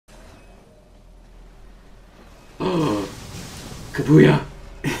Kabuya!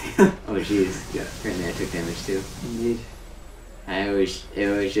 Oh jeez, yeah, apparently I took damage too. Indeed. It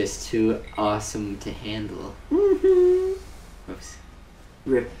was just too awesome to handle. Oops.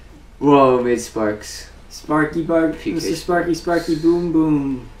 Rip. Whoa, made sparks. Sparky Bark, PK. Mr. Sparky Sparky Boom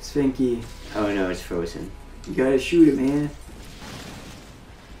Boom, Sfinky. Oh no, it's frozen. You gotta shoot it, man.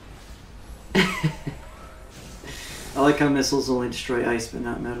 I like how missiles only destroy ice but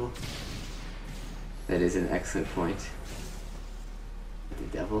not metal. That is an excellent point.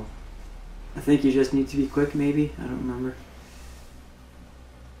 The devil. I think you just need to be quick, maybe? I don't remember.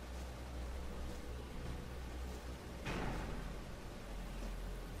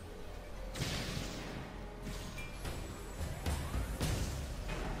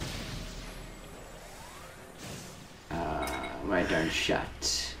 My darn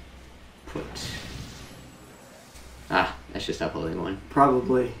shot. Put. Ah, that's just not holding one.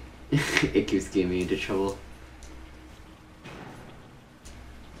 Probably. It keeps getting me into trouble.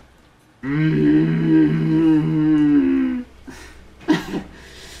 I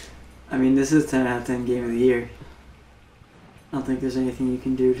mean, this is 10 out of 10 game of the year. I don't think there's anything you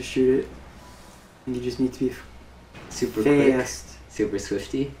can do to shoot it. And you just need to be Super fast. quick. Super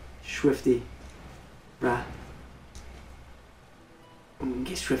swifty. Swifty. Rah.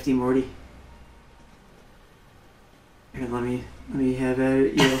 Get swifty, Morty. Here, let me have at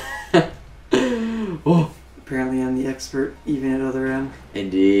it, you. Oh. Apparently I'm the expert, even at other M.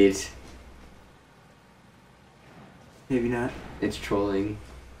 Indeed. Maybe not. It's trolling.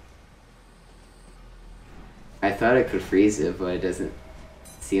 I thought I could freeze it, but it doesn't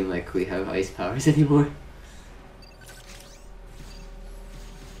seem like we have ice powers anymore.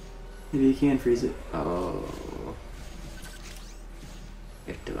 Maybe you can freeze it. Oh.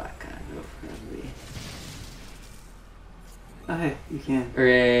 If the lock on, no friendly. Oh, hey, you can.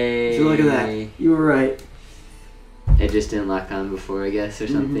 Hooray! So look at that. You were right. It just didn't lock on before, I guess, or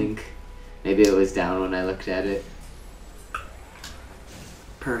something. Maybe it was down when I looked at it.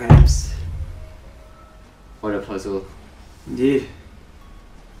 Perhaps. What a puzzle. Indeed.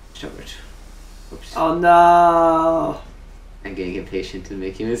 Show it. Oops. Oh no! I'm getting impatient and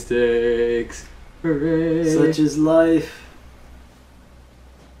making mistakes. Hooray! Such is life.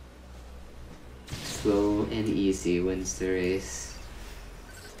 Slow and easy wins the race.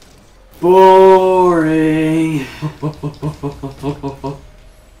 Boring.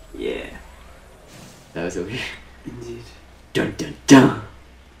 Yeah. That was over. Indeed. Dun dun dun!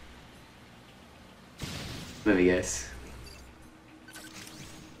 Let me guess.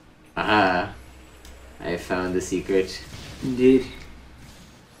 Aha! I found the secret. Indeed.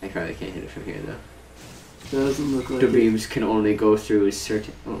 I probably can't hit it from here though. Doesn't look like The it. beams can only go through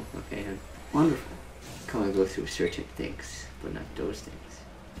certain. Oh, okay. Wonderful. Can only go through certain things, but not those things.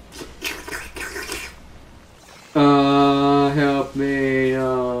 Help me!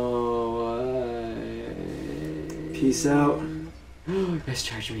 No. Peace out. Yes,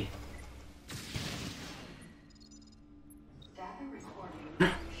 charge me.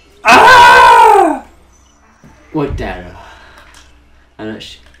 Ah! What data? I'm not.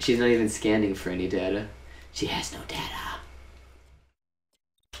 She's not even scanning for any data. She has no data.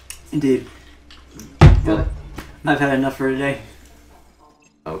 Indeed. Well, I've had enough for today.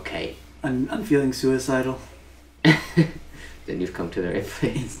 Okay. I'm feeling suicidal. Then you've come to the right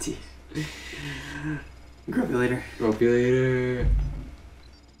place. Indeed. Grab you later. Rope you later.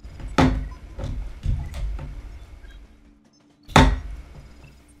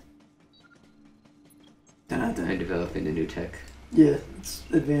 I'm developing a new tech. Yeah, it's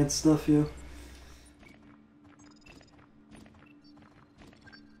advanced stuff, yo.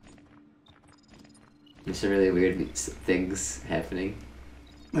 There's some really weird things happening.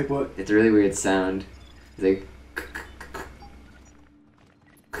 Like what? It's a really weird sound. It's like.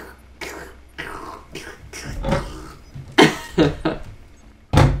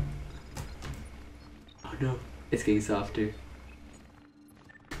 Oh no, it's getting softer.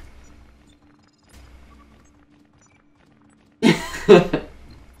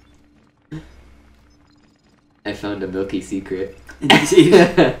 I found a milky secret. Indeed.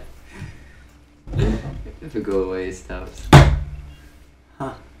 If it go away, it stops.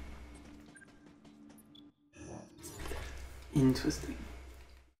 Huh. Interesting.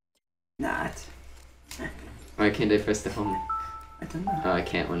 Not. Why can't I press the home? I don't know. Oh, I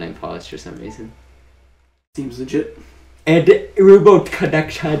can't when I'm polished for some reason. Seems legit. And remote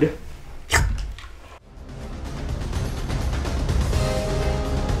connection.